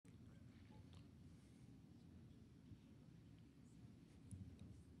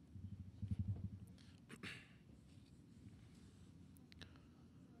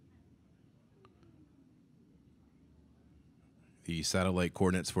The satellite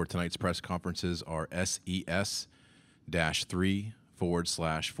coordinates for tonight's press conferences are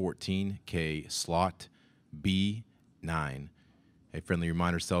SES-3/14K slot B9. A friendly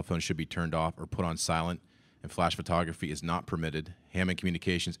reminder, cell phones should be turned off or put on silent, and flash photography is not permitted. Hammond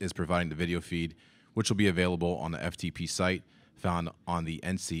Communications is providing the video feed, which will be available on the FTP site found on the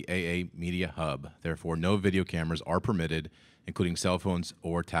NCAA Media Hub. Therefore, no video cameras are permitted, including cell phones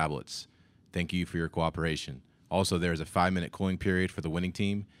or tablets. Thank you for your cooperation. Also, there is a 5-minute cooling period for the winning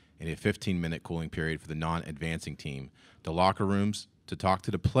team and a 15-minute cooling period for the non-advancing team. The locker rooms to talk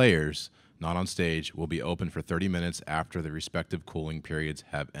to the players, not on stage, will be open for 30 minutes after the respective cooling periods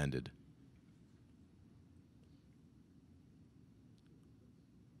have ended.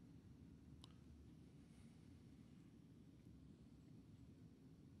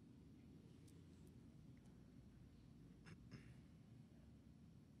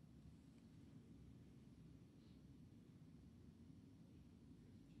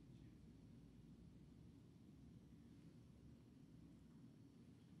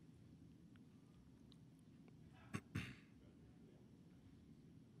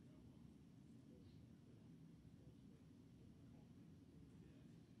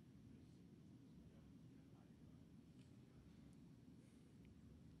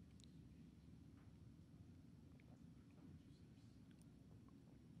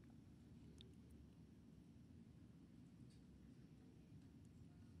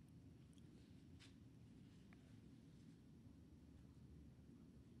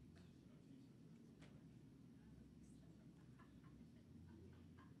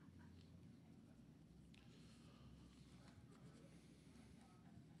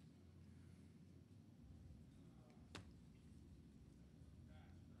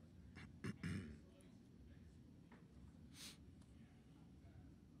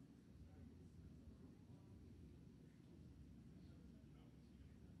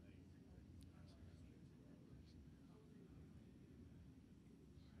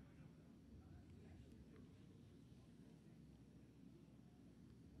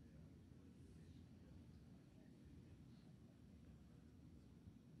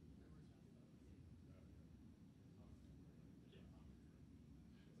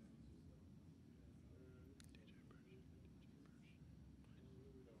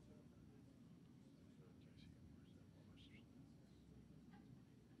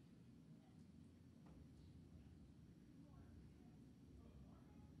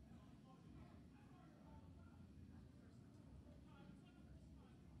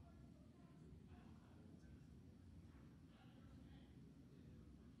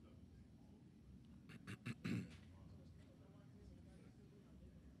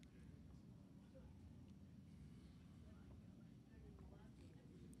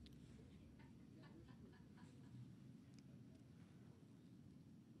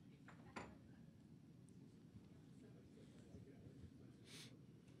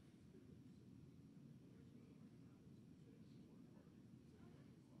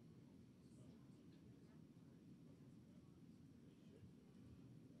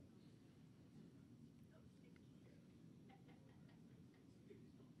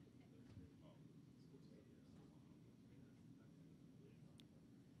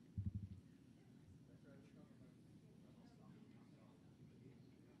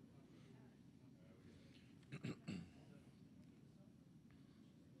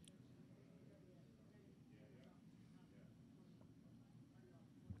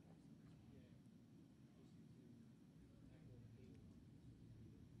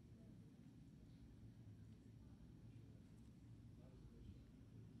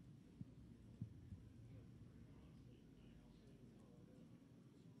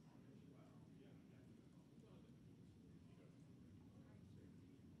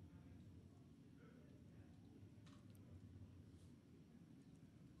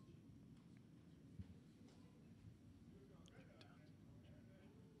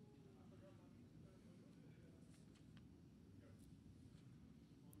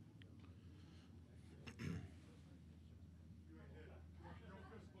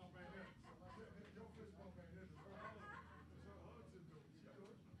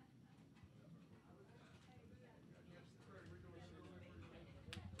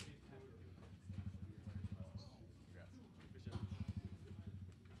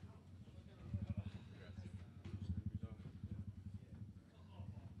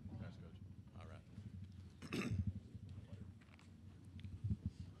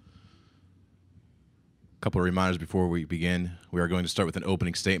 Couple of reminders before we begin. We are going to start with an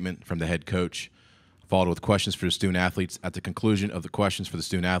opening statement from the head coach, followed with questions for the student athletes. At the conclusion of the questions for the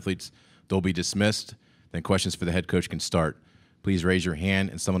student athletes, they'll be dismissed. Then questions for the head coach can start. Please raise your hand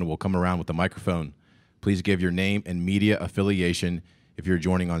and someone will come around with a microphone. Please give your name and media affiliation. If you're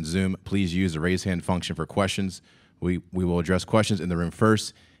joining on Zoom, please use the raise hand function for questions. We will address questions in the room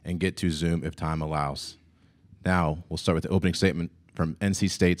first and get to Zoom if time allows. Now, we'll start with the opening statement from NC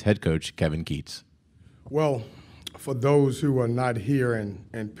State's head coach, Kevin Keatts. Well, for those who are not here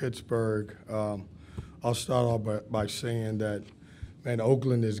in Pittsburgh, I'll start off by saying that, man,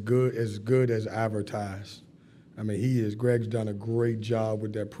 Oakland is good as advertised. I mean, Greg's done a great job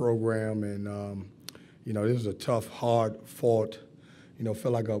with that program, and, this was a tough, hard-fought,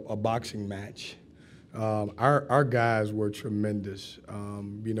 felt like a boxing match. Our guys were tremendous.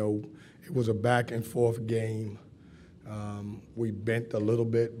 It was a back-and-forth game. We bent a little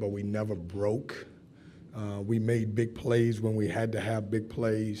bit, but we never broke. We made big plays when we had to have big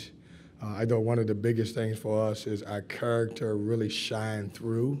plays. I thought one of the biggest things for us is our character really shined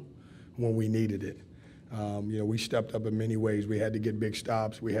through when we needed it. We stepped up in many ways. We had to get big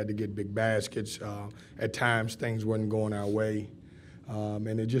stops. We had to get big baskets. At times, things wasn't going our way.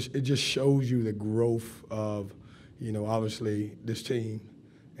 And it just shows you the growth of, obviously this team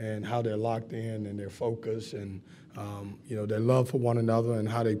and how they're locked in and their focus and, their love for one another and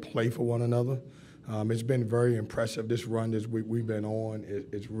how they play for one another. It's been very impressive. This run that we've been on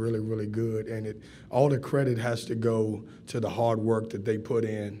is really, really good. And all the credit has to go to the hard work that they put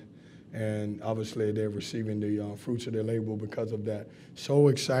in. And obviously they're receiving the fruits of their labor because of that. So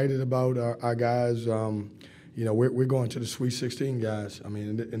excited about our guys. We're going to the Sweet 16, guys. I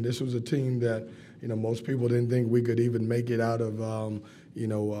mean, and this was a team that, most people didn't think we could even make it out of,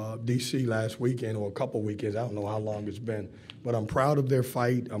 D.C. last weekend or a couple weekends. I don't know how long it's been. But I'm proud of their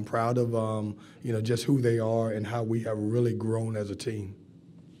fight. I'm proud of, just who they are and how we have really grown as a team.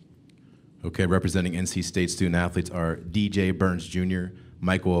 Okay, representing NC State student athletes are DJ Burns Jr.,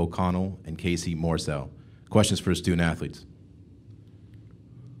 Michael O'Connell, and Casey Morsell. Questions for student athletes?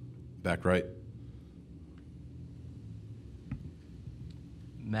 Back right.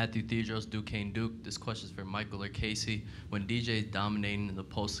 Matthew Thedros, Duquesne Duke. This question is for Michael or Casey. When DJ is dominating in the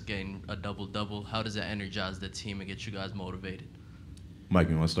post game, a double-double, how does that energize the team and get you guys motivated? Mike,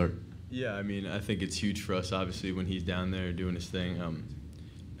 you want to start? Yeah, I mean, I think it's huge for us, obviously, when he's down there doing his thing.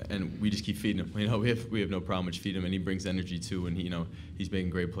 And we just keep feeding him. We have no problem with feeding him, and he brings energy too. And he's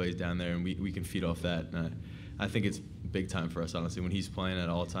making great plays down there, and we can feed off that. And I think it's big time for us, honestly, when he's playing at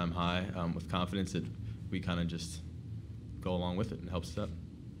all-time high with confidence. That we kind of just go along with it and helps us out.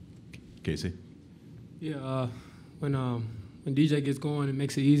 Casey? Yeah, when DJ gets going, it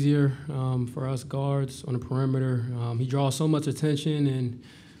makes it easier for us guards on the perimeter. He draws so much attention,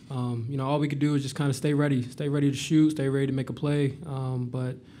 and all we could do is just kind of stay ready to shoot, stay ready to make a play.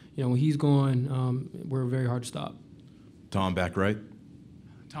 But when he's going, we're very hard to stop. Tom, back right.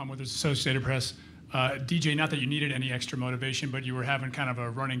 Tom Withers, Associated Press. DJ, not that you needed any extra motivation, but you were having kind of a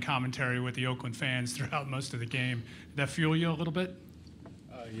running commentary with the Oakland fans throughout most of the game. Did that fuel you a little bit?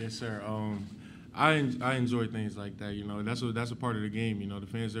 Yes, sir. I enjoy things like that. That's a part of the game. The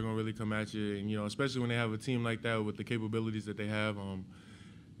fans, they're gonna really come at you, and especially when they have a team like that with the capabilities that they have.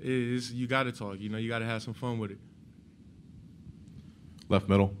 You got to talk. You got to have some fun with it. Left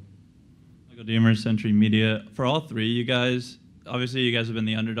middle. Michael Deemer, Century Media. For all three, you guys, obviously you guys have been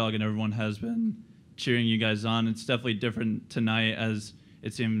the underdog, and everyone has been cheering you guys on. It's definitely different tonight, as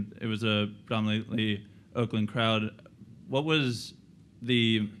it seemed it was a predominantly Oakland crowd. What was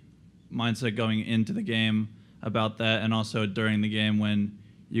the mindset going into the game about that, and also during the game when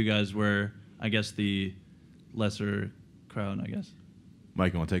you guys were, I guess, the lesser crowd, I guess?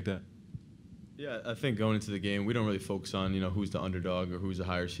 Mike, you want to take that? Yeah, I think going into the game, we don't really focus on, who's the underdog or who's a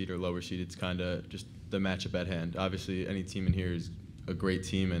higher seed or lower seed. It's kind of just the matchup at hand. Obviously, any team in here is a great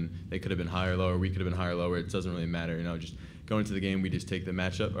team, and they could have been higher or lower. We could have been higher or lower. It doesn't really matter. Just going into the game, we just take the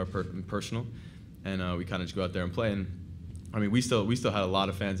matchup, our personal, and we kind of just go out there and play. And I mean, we still had a lot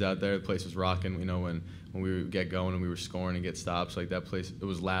of fans out there. The place was rocking. When we would get going and we were scoring and get stops, like that place, it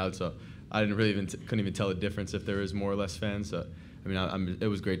was loud. So I didn't really couldn't even tell the difference if there was more or less fans. So I mean, it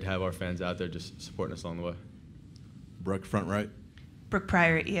was great to have our fans out there just supporting us along the way. Brooke, front right. Brooke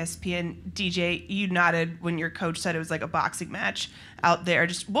Pryor, ESPN. DJ, you nodded when your coach said it was like a boxing match out there.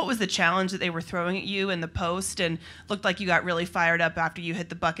 Just what was the challenge that they were throwing at you in the post? And looked like you got really fired up after you hit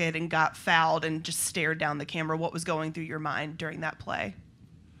the bucket and got fouled and just stared down the camera. What was going through your mind during that play?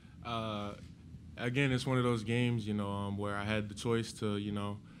 Again, it's one of those games, where I had the choice to,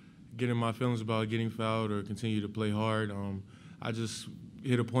 get in my feelings about getting fouled or continue to play hard. I just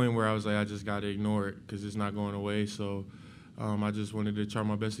hit a point where I was like, I just got to ignore it because it's not going away. So I just wanted to try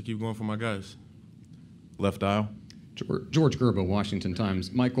my best to keep going for my guys. Left aisle. George Gerba, Washington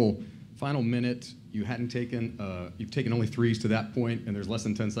Times. Michael, Final minute, you've taken only threes to that point, and there's less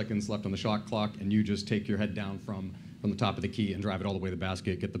than 10 seconds left on the shot clock, and you just take your head down from the top of the key and drive it all the way to the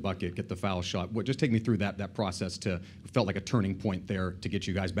basket, get the bucket, get the foul shot. Just take me through that process. It felt like a turning point there to get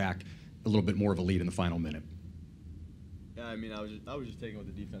you guys back a little bit more of a lead in the final minute. Yeah, I mean, I was just taking what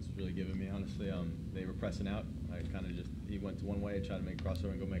the defense was really giving me. Honestly, they were pressing out. He went to one way, tried to make a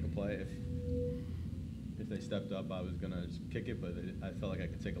crossover and go make a play. If they stepped up, I was gonna just kick it, but I felt like I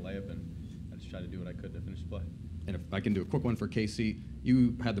could take a layup, and I just tried to do what I could to finish the play. And if I can do a quick one for Casey,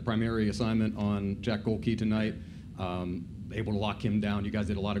 you had the primary assignment on Jack Golke tonight. Able to lock him down. You guys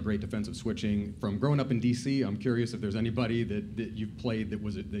did a lot of great defensive switching. From growing up in D.C., I'm curious if there's anybody that you've played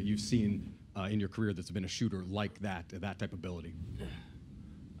that you've seen in your career that's been a shooter like that type of ability.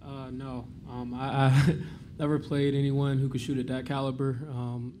 No, I never played anyone who could shoot at that caliber.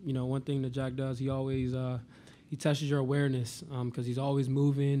 One thing that Jack does, he always he tests your awareness because he's always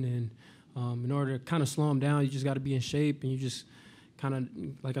moving, and in order to kind of slow him down, you just got to be in shape, and you just kind of,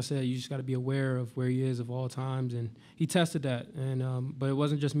 like I said, you just got to be aware of where he is of all times, and he tested that. And but it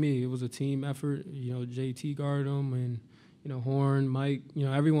wasn't just me; it was a team effort. JT guarded him, and Horn, Mike.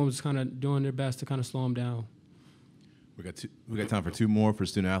 Everyone was kind of doing their best to kind of slow him down. We got time for two more for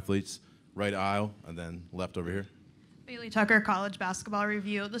student athletes. Right aisle and then left over here. Bailey Tucker, College Basketball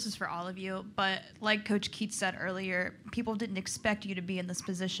Review. This is for all of you, but like Coach Keats said earlier, people didn't expect you to be in this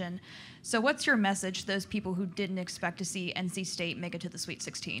position. So what's your message to those people who didn't expect to see NC State make it to the Sweet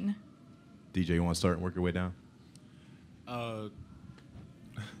 16? DJ, you want to start and work your way down? Well,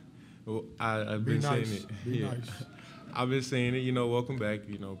 I've been saying it. Be nice. I've been saying it, welcome back.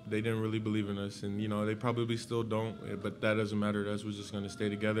 They didn't really believe in us, and, they probably still don't, but that doesn't matter to us. We're just going to stay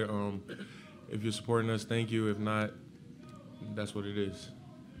together. If you're supporting us, thank you. If not, that's what it is.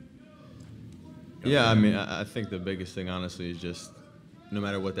 Yeah, I mean, I think the biggest thing, honestly, is just no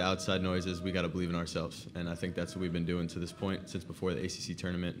matter what the outside noise is, we got to believe in ourselves. And I think that's what we've been doing to this point since before the ACC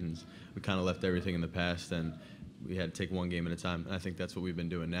tournament, and we kind of left everything in the past, and we had to take one game at a time, and I think that's what we've been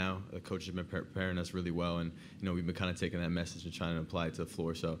doing now. The coach has been preparing us really well, and we've been kind of taking that message and trying to apply it to the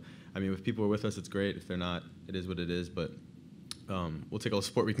floor. So, I mean, if people are with us, it's great. If they're not, it is what it is. But we'll take all the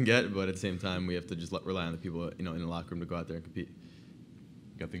support we can get. But at the same time, we have to just rely on the people, in the locker room to go out there and compete.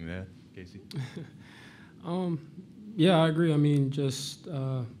 Got anything to add, Casey? Yeah, I agree. I mean, just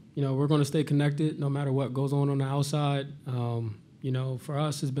we're going to stay connected no matter what goes on the outside. For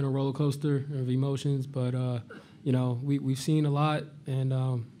us, it's been a roller coaster of emotions, but we've seen a lot, and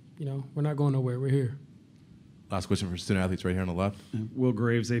we're not going nowhere. We're here. Last question for student athletes right here on the left. Will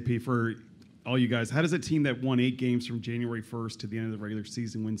Graves, AP, for all you guys. How does a team that won 8 games from January 1st to the end of the regular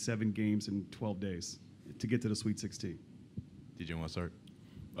season win 7 games in 12 days to get to the Sweet 16? DJ, want to start?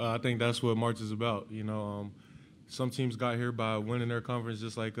 I think that's what March is about. Some teams got here by winning their conference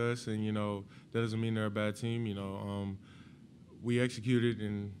just like us, and, that doesn't mean they're a bad team. We executed,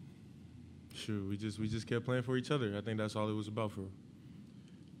 and we just kept playing for each other. I think that's all it was about for.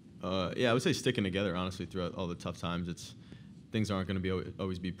 Yeah, I would say sticking together, honestly, throughout all the tough times. Things aren't going to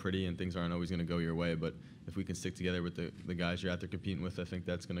always be pretty, and things aren't always going to go your way. But if we can stick together with the guys you're out there competing with, I think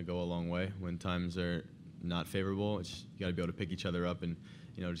that's going to go a long way. When times are not favorable, you got to be able to pick each other up and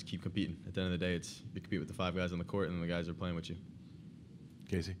just keep competing. At the end of the day, you compete with the 5 guys on the court, and the guys are playing with you.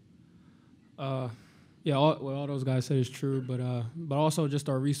 Casey. Yeah, all those guys say is true, but also just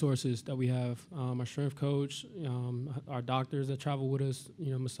our resources that we have. Our strength coach, our doctors that travel with us,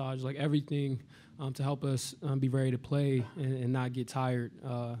 massage, like everything to help us be ready to play and not get tired.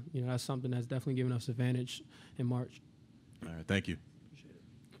 That's something that's definitely given us advantage in March. All right, thank you. Appreciate it.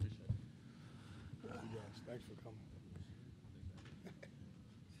 Yes, thanks for coming.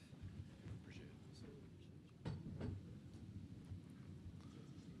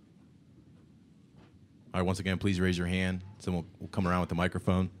 All right, once again, please raise your hand. Someone will come around with the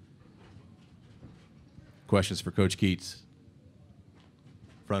microphone. Questions for Coach Keats?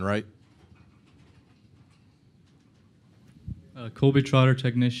 Front right. Colby Trotter,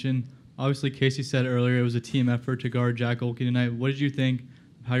 technician. Obviously, Casey said earlier it was a team effort to guard Jack Golke tonight. What did you think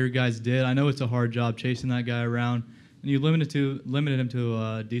of how your guys did? I know it's a hard job chasing that guy around, and you limited him to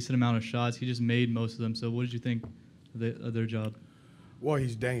a decent amount of shots. He just made most of them. So what did you think of their job? Well,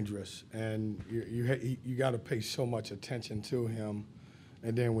 he's dangerous, and you got to pay so much attention to him.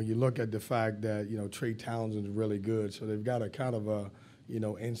 And then when you look at the fact that Trey Townsend's really good, so they've got a kind of a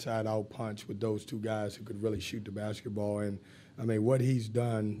inside-out punch with those 2 guys who could really shoot the basketball. And I mean, what he's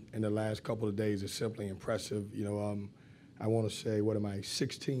done in the last couple of days is simply impressive. I want to say,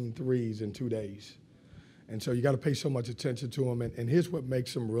 16 threes in 2 days. And so you got to pay so much attention to him. And here's what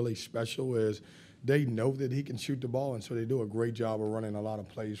makes him really special is they know that he can shoot the ball, and so they do a great job of running a lot of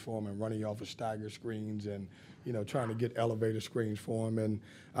plays for him and running off of stagger screens and, trying to get elevator screens for him. And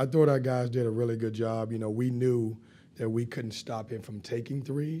I thought our guys did a really good job. We knew that we couldn't stop him from taking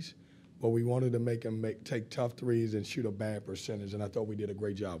threes, but we wanted to make him take tough threes and shoot a bad percentage, and I thought we did a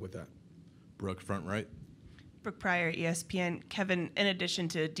great job with that. Brooke, front right. Brooke Pryor, ESPN. Kevin, in addition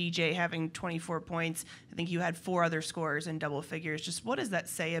to DJ having 24 points, I think you had 4 other scorers in double figures. Just what does that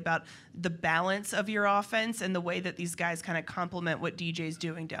say about the balance of your offense and the way that these guys kind of complement what DJ's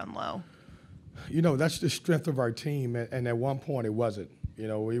doing down low? That's the strength of our team, and at one point it wasn't.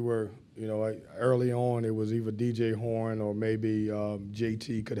 We were, early on it was either DJ Horn or maybe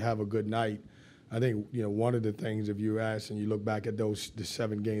JT could have a good night. I think, one of the things, if you ask and you look back at the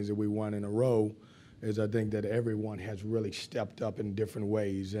 7 games that we won in a row, is I think that everyone has really stepped up in different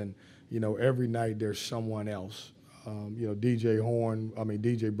ways. And, every night there's someone else.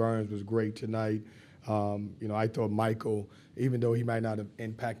 DJ Burns was great tonight. I thought Michael, even though he might not have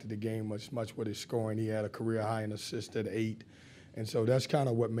impacted the game much with his scoring, he had a career high in assists at 8. And so that's kind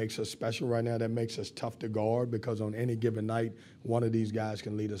of what makes us special right now. That makes us tough to guard because on any given night, one of these guys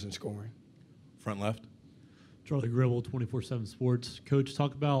can lead us in scoring. Front left. Charlie Gribble, 24/7 Sports. Coach,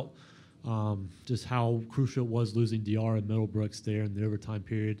 talk about just how crucial it was losing DR and Middlebrooks there in the overtime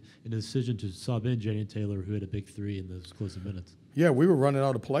period and the decision to sub in Jay and Taylor, who had a big 3 in those closing minutes. Yeah, we were running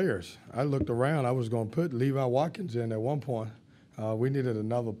out of players. I looked around. I was going to put Levi Watkins in at one point. We needed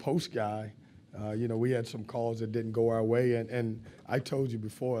another post guy. We had some calls that didn't go our way. And I told you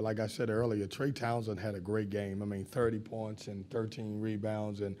before, like I said earlier, Trey Townsend had a great game. 30 points and 13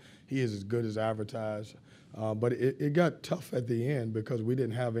 rebounds, and he is as good as advertised. But it got tough at the end because we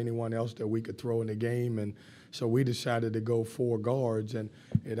didn't have anyone else that we could throw in the game. And so we decided to go 4 guards. And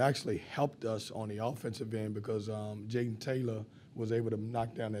it actually helped us on the offensive end because Jaden Taylor was able to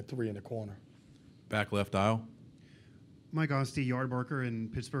knock down that 3 in the corner. Back left aisle. Mike Osti, Yardbarker in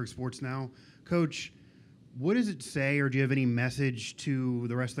Pittsburgh Sports Now. Coach, what does it say, or do you have any message to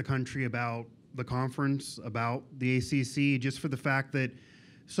the rest of the country about the conference, about the ACC, just for the fact that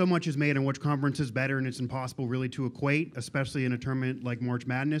so much is made on which conference is better and it's impossible really to equate, especially in a tournament like March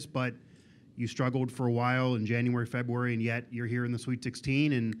Madness, but you struggled for a while in January, February, and yet you're here in the Sweet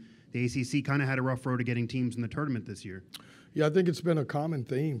 16, and the ACC kind of had a rough road of getting teams in the tournament this year. Yeah, I think it's been a common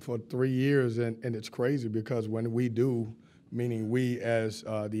theme for 3 years, and it's crazy because when we do, meaning we as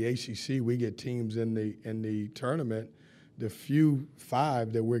the ACC, we get teams in the tournament, the few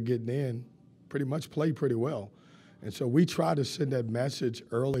 5 that we're getting in pretty much play pretty well. And so we try to send that message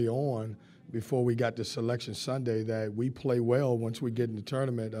early on before we got to Selection Sunday that we play well once we get in the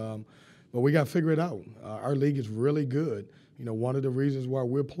tournament. But we got to figure it out. Our league is really good. One of the reasons why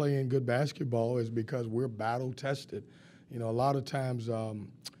we're playing good basketball is because we're battle tested. A lot of times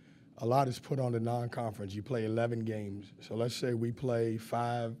a lot is put on the non-conference. You play 11 games. So let's say we play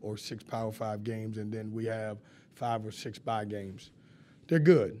 5 or 6 Power 5 games, and then we have 5 or 6 bye games. They're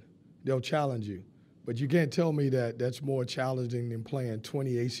good. They'll challenge you. But you can't tell me that that's more challenging than playing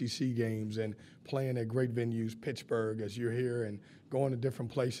 20 ACC games and playing at great venues, Pittsburgh, as you're here, and going to different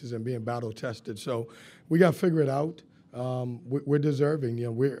places and being battle tested. So we got to figure it out. We're deserving.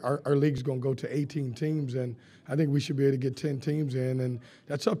 Our league's going to go to 18 teams, and I think we should be able to get 10 teams in. And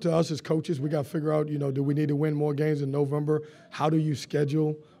that's up to us as coaches. We got to figure out, do we need to win more games in November? How do you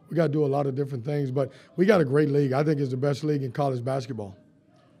schedule? We got to do a lot of different things. But we got a great league. I think it's the best league in college basketball.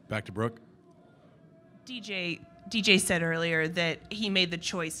 Back to Brooke. DJ said earlier that he made the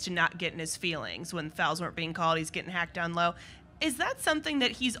choice to not get in his feelings when fouls weren't being called. He's getting hacked down low. Is that something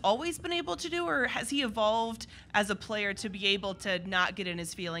that he's always been able to do, or has he evolved as a player to be able to not get in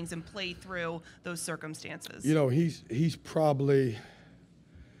his feelings and play through those circumstances? He's probably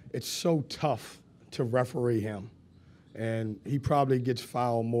 – it's so tough to referee him, and he probably gets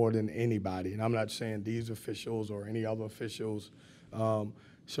fouled more than anybody. And I'm not saying these officials or any other officials.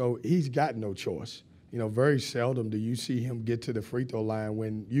 So he's got no choice. Very seldom do you see him get to the free throw line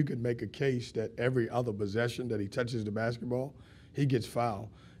when you could make a case that every other possession that he touches the basketball, he gets fouled.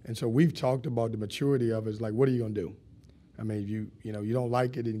 And so we've talked about the maturity of it. It's like, what are you going to do? You don't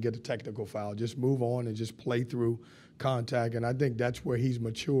like it and get a technical foul. Just move on and just play through contact. And I think that's where he's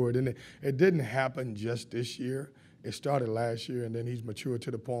matured. And it didn't happen just this year. It started last year, and then he's matured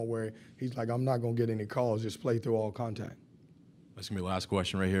to the point where he's like, I'm not going to get any calls. Just play through all contact. That's going to be the last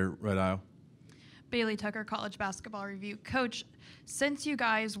question right here, red aisle. Bailey Tucker, College Basketball Review. Coach, since you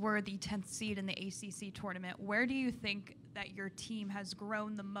guys were the 10th seed in the ACC tournament, where do you think that your team has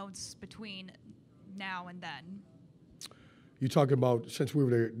grown the most between now and then? You talking about since we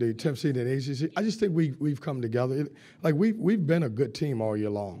were the 10th seed in the ACC? I just think we've come together. We've been a good team all year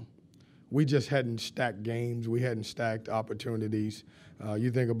long. we just hadn't stacked games. We hadn't stacked opportunities.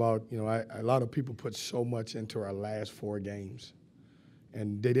 You think about, a lot of people put so much into our last 4 games,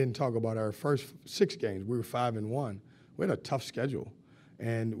 and they didn't talk about our first 6 games. We were 5-1. We had a tough schedule.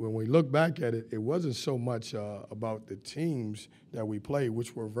 And when we look back at it, it wasn't so much about the teams that we played,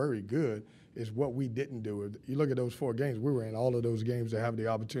 which were very good, is what we didn't do. You look at those 4 games, we were in all of those games to have the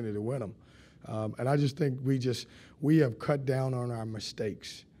opportunity to win them. And I just think we have cut down on our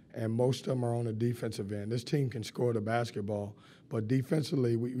mistakes, and most of them are on the defensive end. This team can score the basketball, but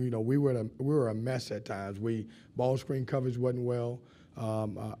defensively, we were a mess at times. Ball screen coverage wasn't well.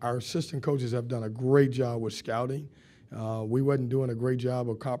 Our assistant coaches have done a great job with scouting. We wasn't doing a great job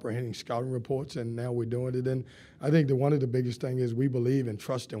of comprehending scouting reports, and now we're doing it. And I think that one of the biggest things is we believe in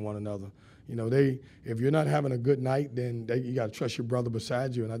trusting one another. If you're not having a good night, then you got to trust your brother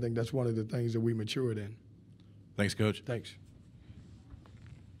beside you, and I think that's one of the things that we matured in. Thanks, Coach. Thanks.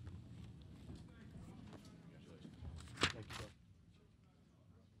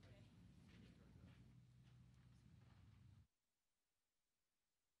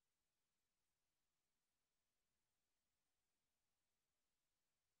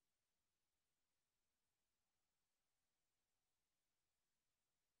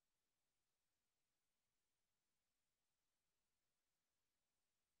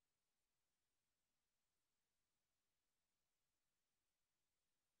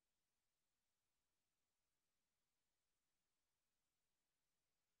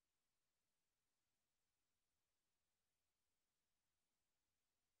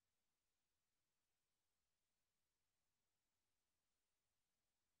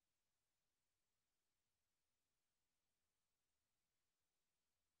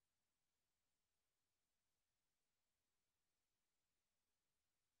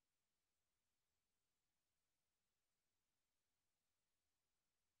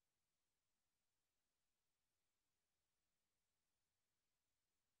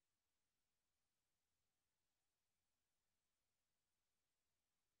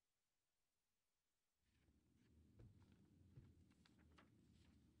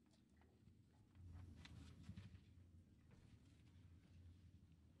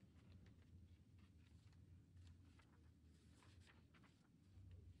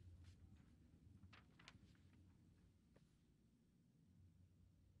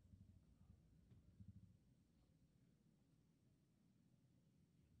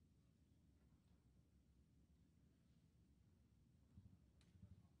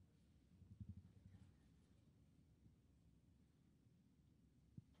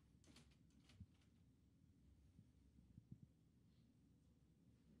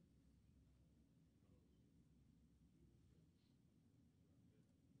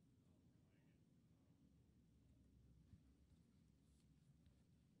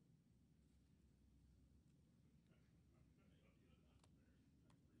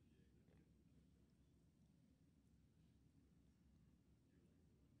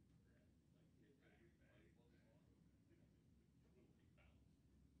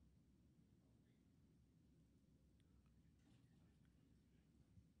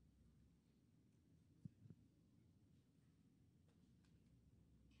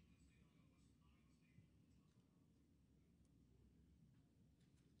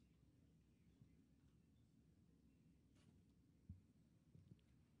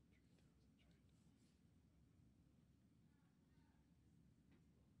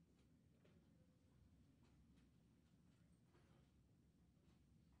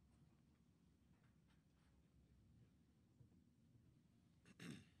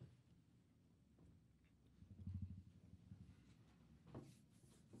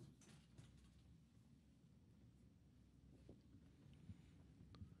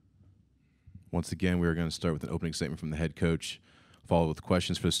 Once again, we are going to start with an opening statement from the head coach, followed with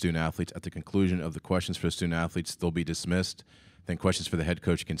questions for the student athletes. At the conclusion of the questions for the student athletes, they'll be dismissed. Then questions for the head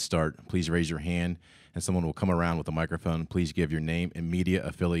coach can start. Please raise your hand, and someone will come around with a microphone. Please give your name and media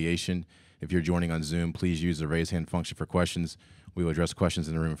affiliation. If you're joining on Zoom, please use the raise hand function for questions. We will address questions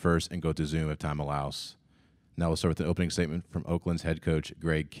in the room first and go to Zoom if time allows. Now we'll start with an opening statement from Oakland's head coach,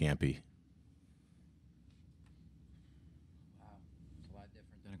 Greg Campy. Wow, it's a lot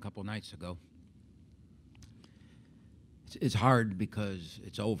different than a couple nights ago. It's hard because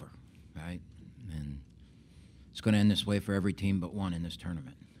it's over, right? And it's going to end this way for every team but one in this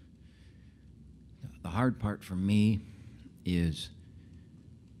tournament. The hard part for me is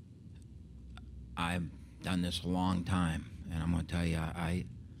I've done this a long time, and I'm going to tell you,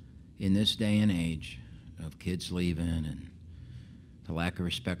 in this day and age of kids leaving and the lack of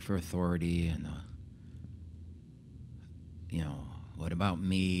respect for authority and what about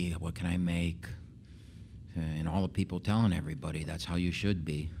me? What can I make? And all the people telling everybody that's how you should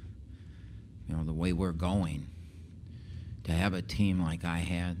be. You know, the way we're going. To have a team like I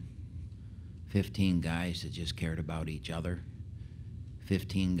had, 15 guys that just cared about each other,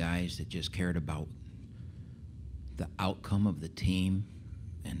 15 guys that just cared about the outcome of the team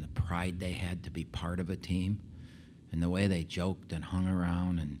and the pride they had to be part of a team, and the way they joked and hung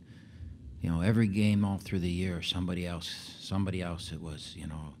around, and you know, every game all through the year, somebody else it was, you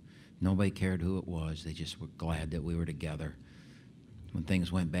know, nobody cared who it was. They just were glad that we were together. When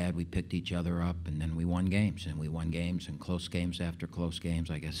things went bad, we picked each other up, and then we won games, and close games after close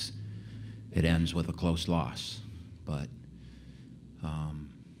games. I guess it ends with a close loss, but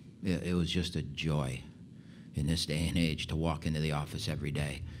it was just a joy in this day and age to walk into the office every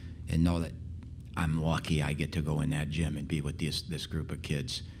day and know that I'm lucky I get to go in that gym and be with this group of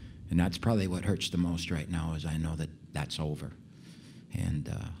kids. And that's probably what hurts the most right now, is I know that that's over.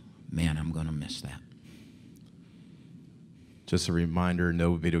 And man, I'm going to miss that. Just a reminder,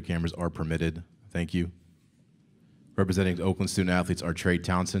 no video cameras are permitted. Thank you. Representing Oakland student athletes are Trey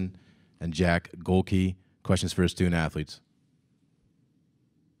Townsend and Jack Golke. Questions for student athletes?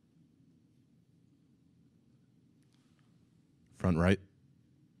 Front right.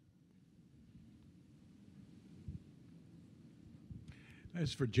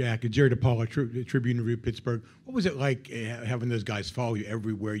 As for Jack, Jerry DePaula, Tribune Review, Pittsburgh. What was it like having those guys follow you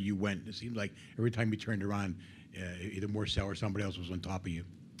everywhere you went? It seemed like every time you turned around, either Morcell or somebody else was on top of you.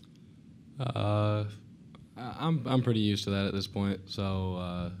 I'm pretty used to that at this point.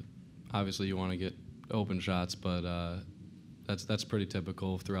 So obviously you want to get open shots, but that's pretty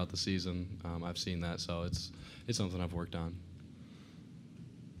typical throughout the season. I've seen that, so it's something I've worked on.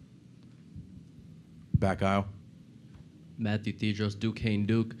 Back aisle. Matthew Thedros, Duquesne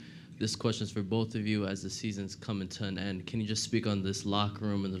Duke. This question's for both of you as the season's coming to an end. Can you just speak on this locker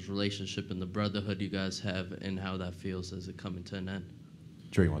room and this relationship and the brotherhood you guys have and how that feels as it coming to an end?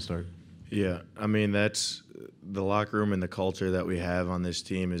 Trey, you want to start? Yeah, I mean, that's the locker room and the culture that we have on this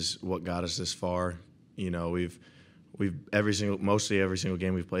team is what got us this far. You know, we've mostly every single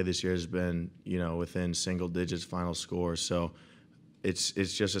game we've played this year has been, you know, within single digits final score. So it's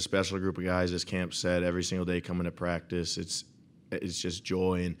just a special group of guys, as Camp said, every single day coming to practice. It's just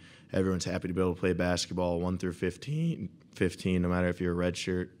joy, and everyone's happy to be able to play basketball 1 through 15, no matter if you're a red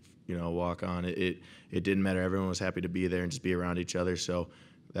shirt, you know, walk on. It didn't matter. Everyone was happy to be there and just be around each other. So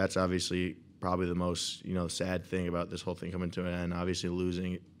that's obviously probably the most, you know, sad thing about this whole thing coming to an end. Obviously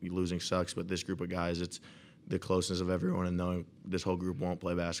losing sucks, but this group of guys, it's the closeness of everyone, and knowing this whole group won't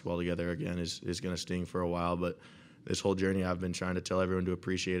play basketball together again is going to sting for a while. But this whole journey, I've been trying to tell everyone to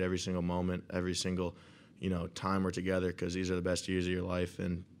appreciate every single moment, every single, you know, time we're together, because these are the best years of your life,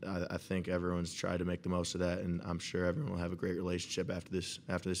 and I think everyone's tried to make the most of that, and I'm sure everyone will have a great relationship after this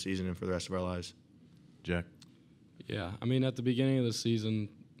season and for the rest of our lives. Jack? Yeah, I mean, at the beginning of the season,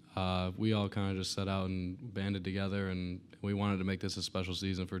 we all kind of just set out and banded together, and we wanted to make this a special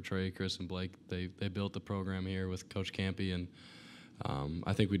season for Trey, Chris, and Blake. They built the program here with Coach Campy, and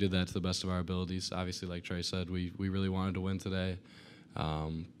I think we did that to the best of our abilities. Obviously, like Trey said, we really wanted to win today.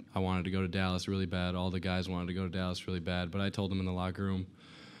 I wanted to go to Dallas really bad. All the guys wanted to go to Dallas really bad, but I told them in the locker room,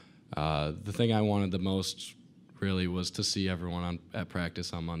 the thing I wanted the most really was to see everyone at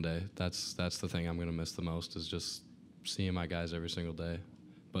practice on Monday. That's the thing I'm going to miss the most, is just seeing my guys every single day.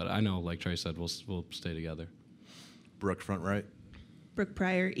 But I know, like Trey said, we'll stay together. Brooke, front right. Brooke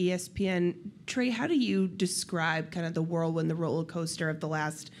Pryor, ESPN. Trey, how do you describe kind of the whirlwind, the roller coaster of the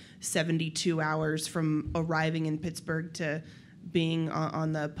last 72 hours from arriving in Pittsburgh to being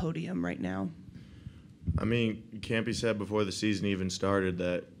on the podium right now? I mean, Campy said before the season even started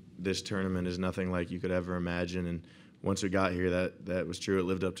that this tournament is nothing like you could ever imagine, and once we got here, that was true. It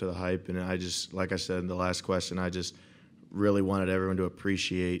lived up to the hype, and I just, like I said in the last question, I just really wanted everyone to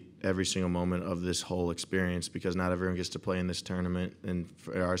appreciate every single moment of this whole experience, because not everyone gets to play in this tournament, and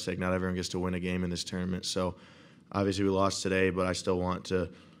for our sake, not everyone gets to win a game in this tournament. So obviously we lost today, but I still want to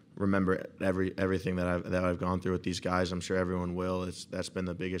remember everything that I've gone through with these guys. I'm sure everyone will. That's been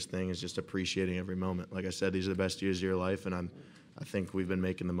the biggest thing, is just appreciating every moment. Like I said, these are the best years of your life, and I think we've been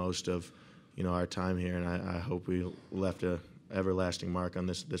making the most of, you know, our time here, and I hope we left a everlasting mark on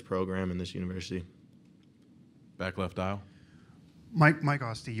this program and this university. Back left aisle. Mike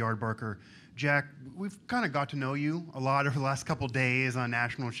Oste, Yard Barker. Jack, we've kind of got to know you a lot over the last couple of days on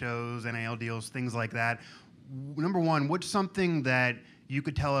national shows, NIL deals, things like that. Number one, what's something that you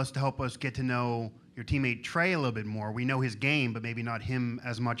could tell us to help us get to know your teammate Trey a little bit more? We know his game, but maybe not him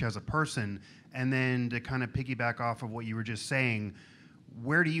as much as a person. And then to kind of piggyback off of what you were just saying,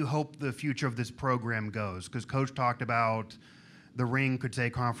 where do you hope the future of this program goes? Because Coach talked about the ring could say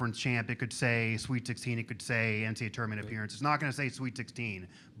conference champ, it could say Sweet 16, it could say NCAA tournament appearance. It's not going to say Sweet 16,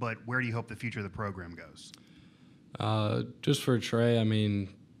 but where do you hope the future of the program goes? Just for Trey, I mean,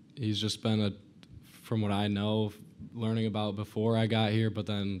 he's just been from what I know, learning about before I got here, but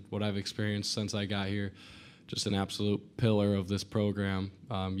then what I've experienced since I got here, just an absolute pillar of this program.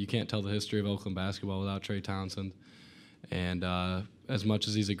 You can't tell the history of Oakland basketball without Trey Townsend. And as much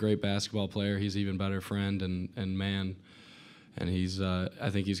as he's a great basketball player, he's an even better friend and man. And I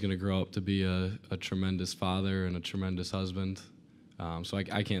think he's going to grow up to be a tremendous father and a tremendous husband. So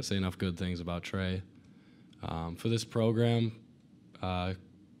I can't say enough good things about Trey. For this program,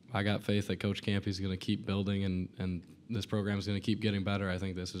 I got faith that Coach Campy's going to keep building and this program is going to keep getting better. I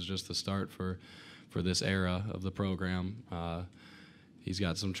think this is just the start for this era of the program. He's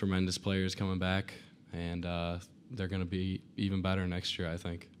got some tremendous players coming back, and they're going to be even better next year, I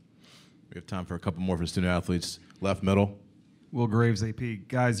think. We have time for a couple more for student athletes. Left, middle. Will Graves, AP.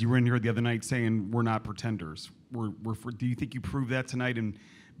 Guys, you were in here the other night saying we're not pretenders. Do you think you proved that tonight? And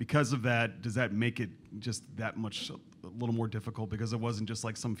because of that, does that make it just that much a little more difficult? Because it wasn't just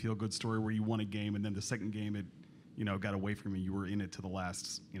like some feel-good story where you won a game and then the second game it, got away from you. You were in it to the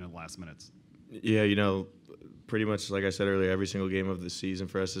last minutes. Yeah, pretty much like I said earlier, every single game of the season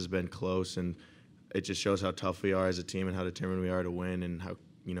for us has been close, and it just shows how tough we are as a team and how determined we are to win and how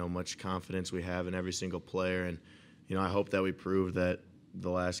much confidence we have in every single player. And I hope that we proved that the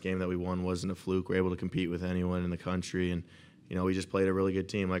last game that we won wasn't a fluke. We're able to compete with anyone in the country, and we just played a really good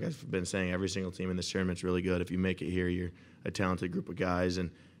team. Like I've been saying, every single team in this tournament's really good. If you make it here, you're a talented group of guys, and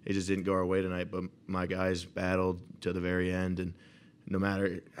it just didn't go our way tonight. But my guys battled to the very end, and no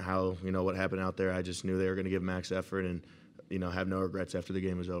matter how what happened out there, I just knew they were going to give max effort and have no regrets after the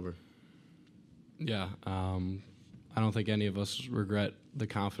game was over. Yeah, I don't think any of us regret the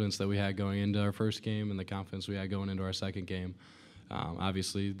confidence that we had going into our first game and the confidence we had going into our second game.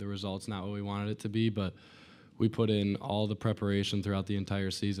 Obviously, the result's not what we wanted it to be, but we put in all the preparation throughout the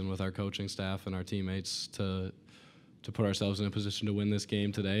entire season with our coaching staff and our teammates to put ourselves in a position to win this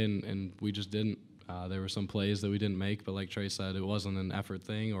game today, and we just didn't. There were some plays that we didn't make, but like Trey said, it wasn't an effort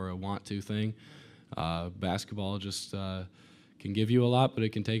thing or a want-to thing. Basketball just can give you a lot, but it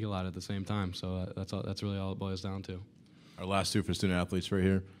can take a lot at the same time. So that's really all it boils down to. Our last two for student athletes right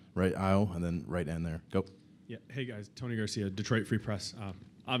here, right aisle, and then right end there. Go. Yeah. Hey guys, Tony Garcia, Detroit Free Press.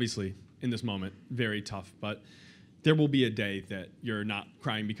 Obviously, in this moment, very tough, but there will be a day that you're not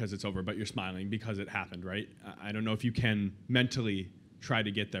crying because it's over, but you're smiling because it happened, right? I don't know if you can mentally try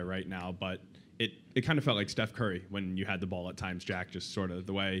to get there right now, but it kind of felt like Steph Curry when you had the ball at times, Jack, just sort of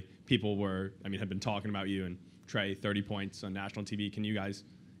the way people had been talking about you and Trey, 30 points on national TV. Can you guys,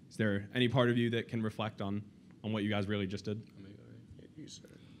 is there any part of you that can reflect on what you guys really just did?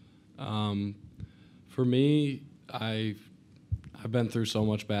 For me, I've been through so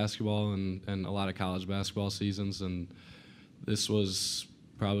much basketball and a lot of college basketball seasons, and this was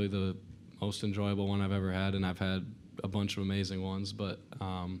probably the most enjoyable one I've ever had, and I've had a bunch of amazing ones, but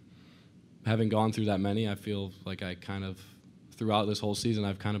having gone through that many, I feel like I kind of, throughout this whole season,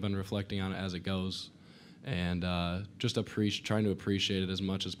 I've kind of been reflecting on it as it goes, and just trying to appreciate it as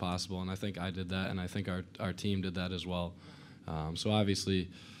much as possible, and I think I did that, and I think our team did that as well. So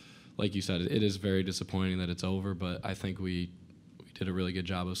obviously, like you said, it is very disappointing that it's over, but I think we did a really good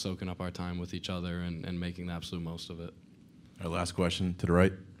job of soaking up our time with each other and making the absolute most of it. Our last question to the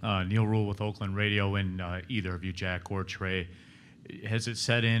right. Neil Rule with Oakland Radio, and either of you, Jack or Trey, has it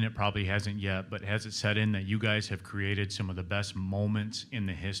set in? It probably hasn't yet, but has it set in that you guys have created some of the best moments in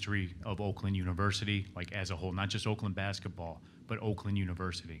the history of Oakland University, like as a whole, not just Oakland basketball, but Oakland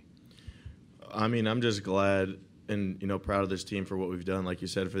University? I'm just glad and proud of this team for what we've done. Like you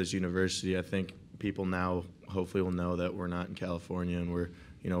said, for this university, I think people now hopefully will know that we're not in California and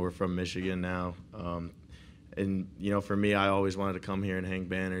we're from Michigan now. And for me, I always wanted to come here and hang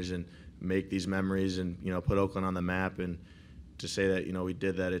banners and make these memories and put Oakland on the map. And to say that we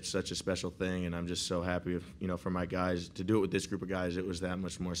did that, it's such a special thing, and I'm just so happy for my guys to do it with this group of guys. It was that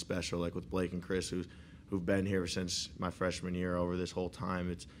much more special, like with Blake and Chris, who've been here since my freshman year over this whole time.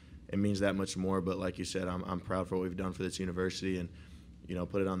 It means that much more. But like you said, I'm proud for what we've done for this university and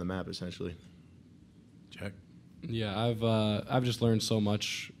put it on the map essentially. Jack. Yeah, I've just learned so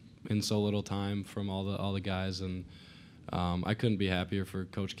much in so little time from all the guys, and I couldn't be happier for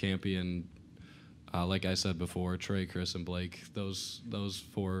Coach Campy and like I said before, Trey, Chris, and Blake. Those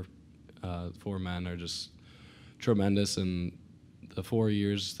four men are just tremendous, and the 4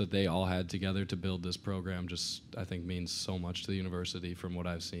 years that they all had together to build this program just, I think, means so much to the university from what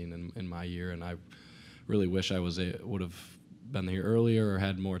I've seen in my year, and I really wish I would have been here earlier or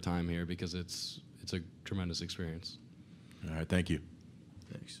had more time here because it's a tremendous experience. All right, thank you.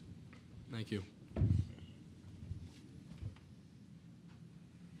 Thanks. Thank you.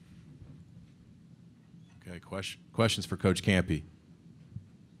 Okay, questions for Coach Campy?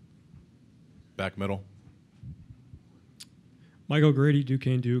 Back middle. Michael Grady,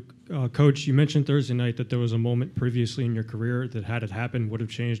 Duquesne Duke. Coach, you mentioned Thursday night that there was a moment previously in your career that had it happen would have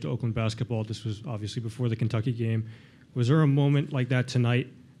changed Oakland basketball. This was obviously before the Kentucky game. Was there a moment like that tonight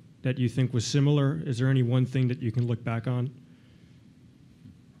that you think was similar? Is there any one thing that you can look back on?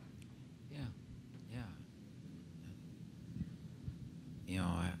 You know,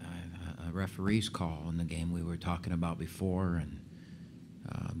 a referee's call in the game we were talking about before, and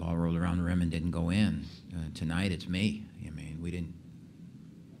ball rolled around the rim and didn't go in. Tonight, it's me. I mean, we didn't.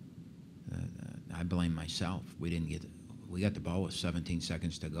 I blame myself. We got the ball with 17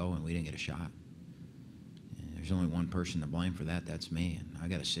 seconds to go, and we didn't get a shot. And there's only one person to blame for that. That's me, and I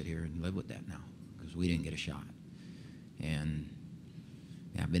got to sit here and live with that now because we didn't get a shot. And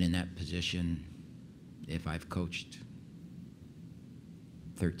I've been in that position. If I've coached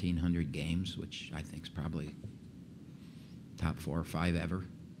 1,300 games, which I think is probably top 4 or 5 ever.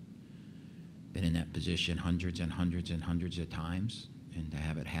 Been in that position hundreds and hundreds and hundreds of times, and to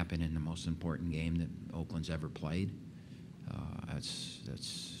have it happen in the most important game that Oakland's ever played,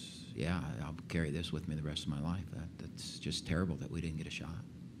 yeah, I'll carry this with me the rest of my life. That's just terrible that we didn't get a shot.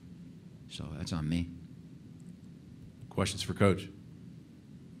 So that's on me. Questions for Coach?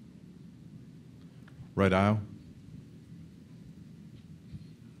 Right aisle.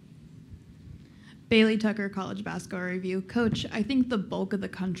 Bailey Tucker, College Basketball Review. Coach, I think the bulk of the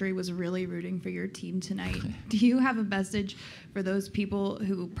country was really rooting for your team tonight. Do you have a message for those people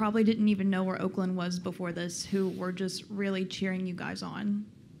who probably didn't even know where Oakland was before this, who were just really cheering you guys on?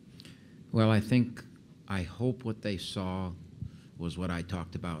 Well, I hope what they saw was what I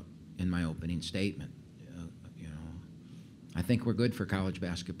talked about in my opening statement. You know, I think we're good for college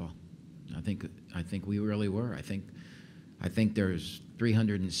basketball. I think we really were. I think there's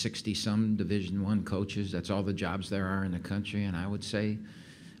 360 some Division I coaches. That's all the jobs there are in the country, and I would say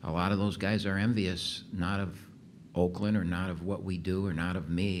a lot of those guys are envious, not of Oakland or not of what we do or not of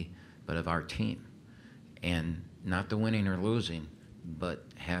me, but of our team. And not the winning or losing, but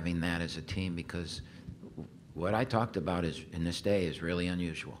having that as a team, because what I talked about is in this day is really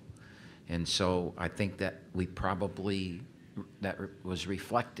unusual. And so I think that that was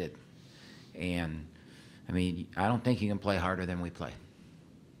reflected. And I mean, I don't think you can play harder than we play.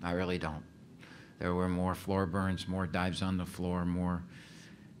 I really don't. There were more floor burns, more dives on the floor, more.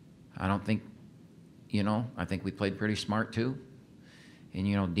 I don't think, I think we played pretty smart too.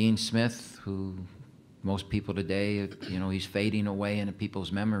 And, Dean Smith, who most people today, he's fading away into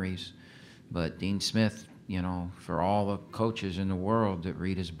people's memories. But Dean Smith, for all the coaches in the world that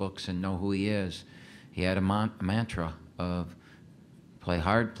read his books and know who he is, he had a mantra of play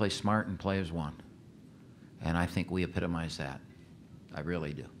hard, play smart, and play as one. And I think we epitomize that. I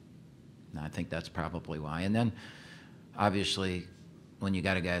really do. And I think that's probably why. And then, obviously, when you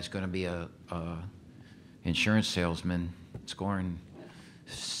got a guy that's going to be a insurance salesman scoring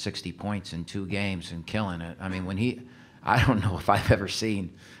 60 points in 2 games and killing it. I mean, I don't know if I've ever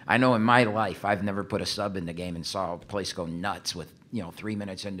seen, I know in my life I've never put a sub in the game and saw a place go nuts with, 3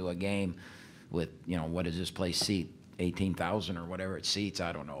 minutes into a game with, what does this place seat? 18,000 or whatever it seats,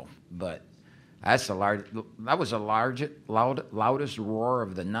 I don't know. But that was the loudest roar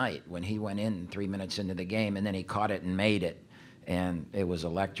of the night when he went in 3 minutes into the game, and then he caught it and made it, and it was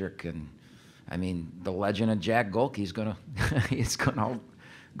electric. And I mean, the legend of Jack Golke's he's gonna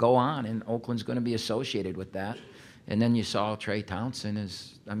go on, and Oakland's gonna be associated with that. And then you saw Trey Townsend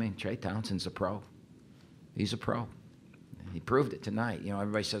Trey Townsend's a pro. He's a pro. He proved it tonight.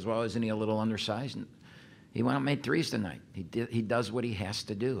 Everybody says, well, isn't he a little undersized? He went out and made threes tonight. He does what he has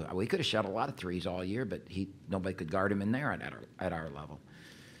to do. We could have shot a lot of threes all year, but nobody could guard him in there at our level.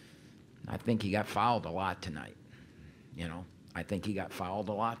 I think he got fouled a lot tonight. I think he got fouled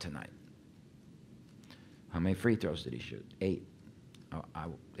a lot tonight. How many free throws did he shoot? 8.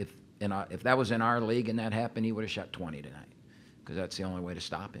 If that was in our league and that happened, he would have shot 20 tonight, because that's the only way to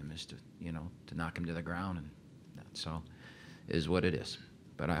stop him is to knock him to the ground, and so is what it is.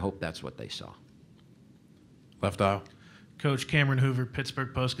 But I hope that's what they saw. Left aisle. Coach Cameron Hoover,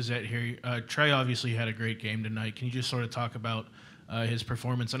 Pittsburgh Post-Gazette here. Trey obviously had a great game tonight. Can you just sort of talk about his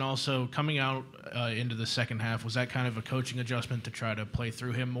performance? And also, coming out into the second half, was that kind of a coaching adjustment to try to play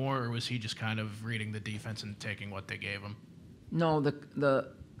through him more, or was he just kind of reading the defense and taking what they gave him? No,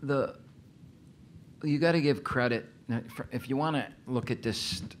 you got to give credit. If you want to look at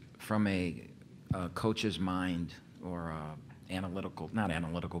this from a coach's mind, or not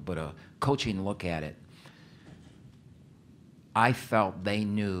analytical, but a coaching look at it, I felt they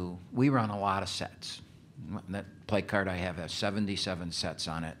knew we run a lot of sets. That play card I have has 77 sets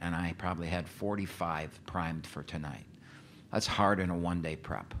on it, and I probably had 45 primed for tonight. That's hard in a one-day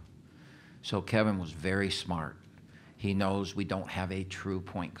prep. So Kevin was very smart. He knows we don't have a true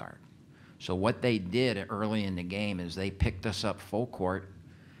point guard. So what they did early in the game is they picked us up full court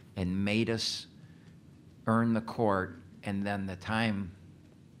and made us earn the court, and then the time,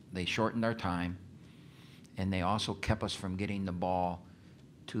 they shortened our time, and they also kept us from getting the ball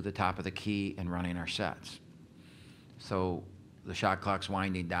to the top of the key and running our sets. So the shot clock's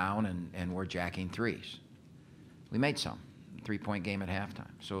winding down, and we're jacking threes. We made some. 3-point game at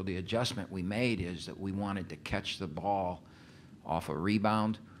halftime. So the adjustment we made is that we wanted to catch the ball off a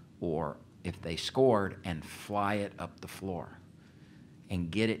rebound, or if they scored, and fly it up the floor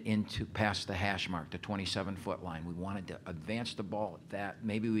and get it into past the hash mark, the 27-foot line. We wanted to advance the ball at that.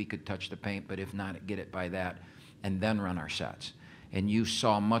 Maybe we could touch the paint, but if not, get it by that, and then run our sets. And you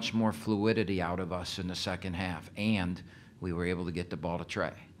saw much more fluidity out of us in the second half, and we were able to get the ball to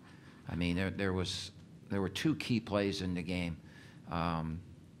Trey. I mean, there were two key plays in the game, and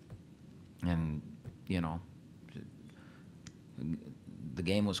you know, the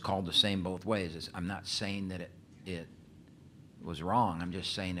game was called the same both ways. I'm not saying that it was wrong. I'm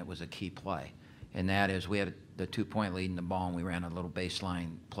just saying it was a key play, and that is we had the 2-point lead in the ball, and we ran a little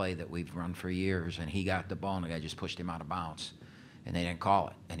baseline play that we've run for years, and he got the ball, and the guy just pushed him out of bounds, and they didn't call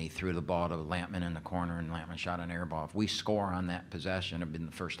it, and he threw the ball to Lampman in the corner, and Lampman shot an air ball. If we score on that possession, it would have been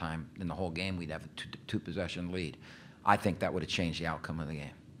the first time in the whole game we'd have a two-possession lead. I think that would have changed the outcome of the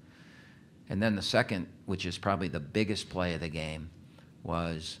game. And then the second, which is probably the biggest play of the game,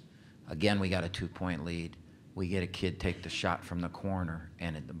 was, again, we got a 2-point lead. We get a kid take the shot from the corner,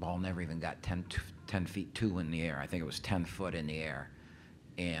 and the ball never even got 10 feet 2 in the air. I think it was 10 foot in the air.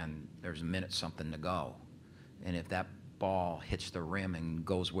 And there's a minute something to go. And if that ball hits the rim and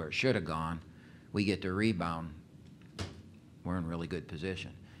goes where it should have gone, we get the rebound, we're in really good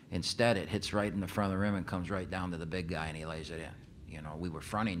position. Instead, it hits right in the front of the rim and comes right down to the big guy, and he lays it in. You know, we were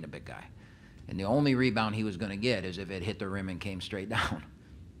fronting the big guy. And the only rebound he was going to get is if it hit the rim and came straight down.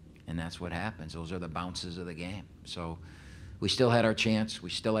 And that's what happens. Those are the bounces of the game. So we still had our chance. We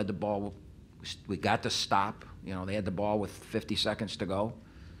still had the ball. We got to stop. You know, they had the ball with 50 seconds to go.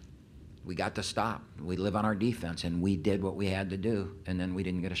 We got to stop. We live on our defense, and we did what we had to do, and then we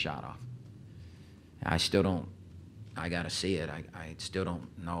didn't get a shot off. I still don't. I got to see it. I still don't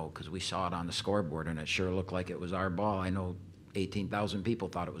know, because we saw it on the scoreboard, and it sure looked like it was our ball. I know 18,000 people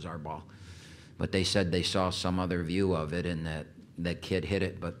thought it was our ball. But they said they saw some other view of it, and that kid hit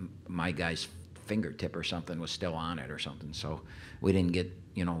it, but my guy's fingertip or something was still on it or something. So we didn't get,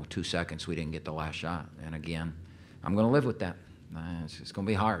 2 seconds. We didn't get the last shot. And again, I'm going to live with that. It's going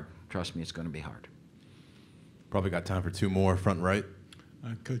to be hard. Trust me, it's going to be hard. Probably got time for 2 more. Front right.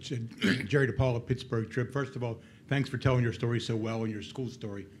 Coach Jerry DePaula, Pittsburgh trip. First of all, thanks for telling your story so well and your school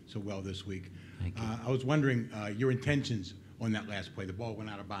story so well this week. Thank you. I was wondering your intentions on that last play. The ball went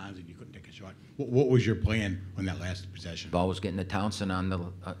out of bounds and you couldn't take a shot. What was your plan on that last possession? Ball was getting to Townsend on the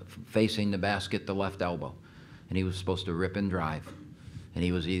facing the basket, the left elbow, and he was supposed to rip and drive. And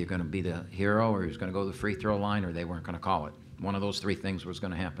he was either going to be the hero, or he was going to go to the free throw line, or they weren't going to call it. One of those 3 things was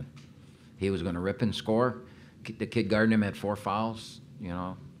going to happen. He was going to rip and score. The kid guarding him had 4 fouls,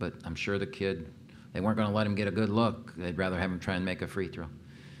 but I'm sure the kid, they weren't going to let him get a good look. They'd rather have him try and make a free throw.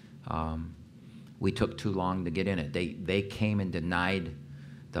 We took too long to get in it. They came and denied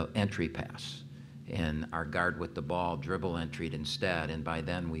the entry pass, and our guard with the ball dribble enteried instead. And by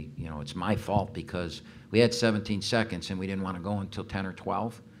then it's my fault, because we had 17 seconds and we didn't want to go until 10 or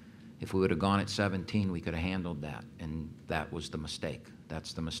 12. If we would have gone at 17, we could have handled that, and that was the mistake.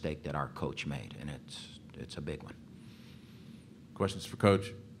 That's the mistake that our coach made, and it's a big one. Questions for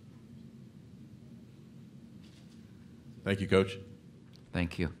Coach? Thank you, Coach.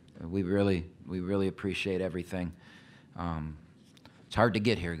 Thank you. We really appreciate everything. It's hard to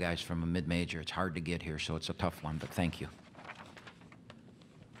get here, guys, from a mid-major. It's hard to get here, so it's a tough one, but thank you.